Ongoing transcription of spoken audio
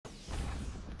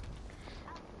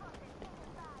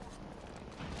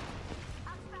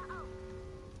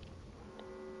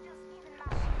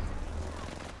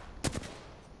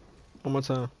One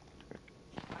more time.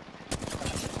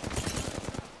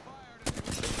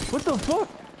 What the fuck?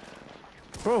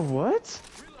 Bro, what?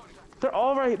 They're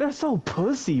all right. They're so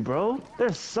pussy, bro.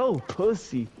 They're so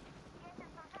pussy.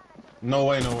 No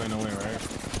way, no way, no way, right?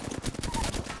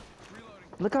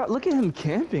 Look at him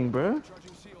camping, bro.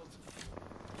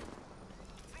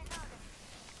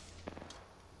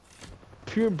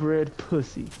 Purebred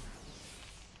pussy.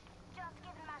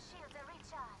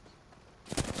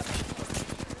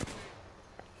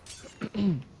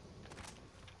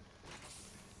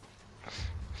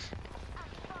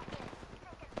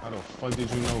 How the fuck did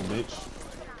you know, bitch?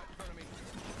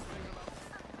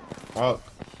 Fuck.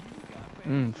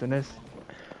 Finesse.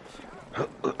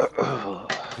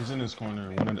 He's in this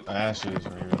corner. One of the ashes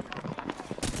right here.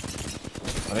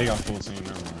 Oh, they got full team.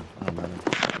 Never mind. Never mind.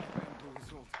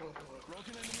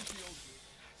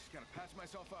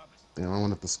 Damn, I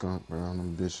went up the skunk, bro. I'm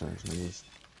them bitch ass niggas.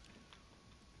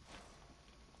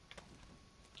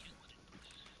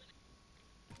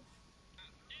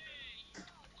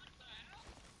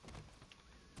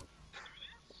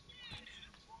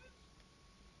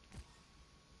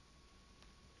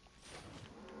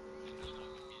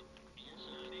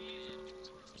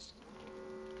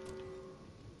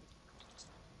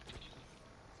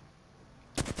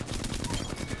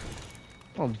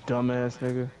 Oh, dumbass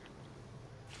nigga.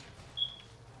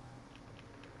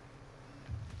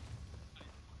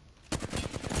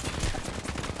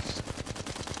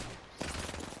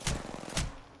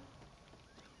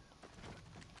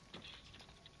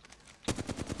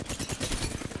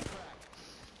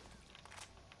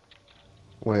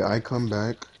 Wait, I come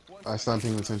back. I stop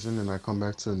paying attention, and I come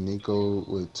back to Nico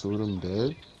with two of them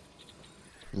dead.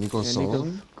 Nico Yeah, solo.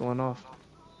 Nico's going off.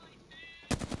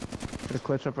 Get a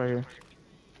clutch up right here.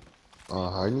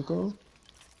 Hi, Nico.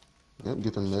 Yep,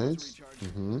 get them legs.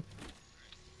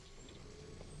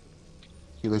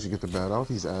 He lets you get the bat off.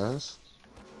 He's ass.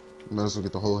 You might as well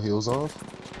get the whole heels off.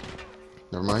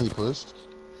 Never mind, he pushed.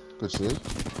 Good shit.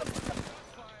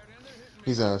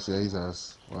 He's ass, yeah, he's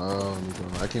ass. Wow, Nico.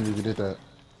 I can't believe you did that.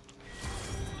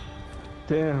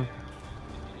 Damn.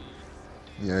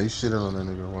 Yeah, you shitted on that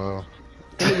nigga. Wow.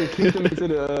 That nigga kicked him into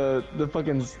the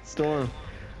fucking storm.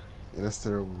 Yeah, that's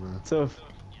terrible, man. So,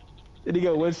 did he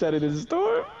go one shot in the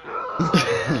storm?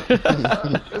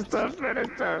 It's tough, man.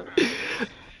 It's tough.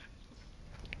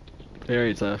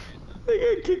 Very tough. They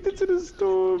got kicked into the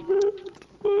storm, man.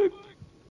 What the fuck?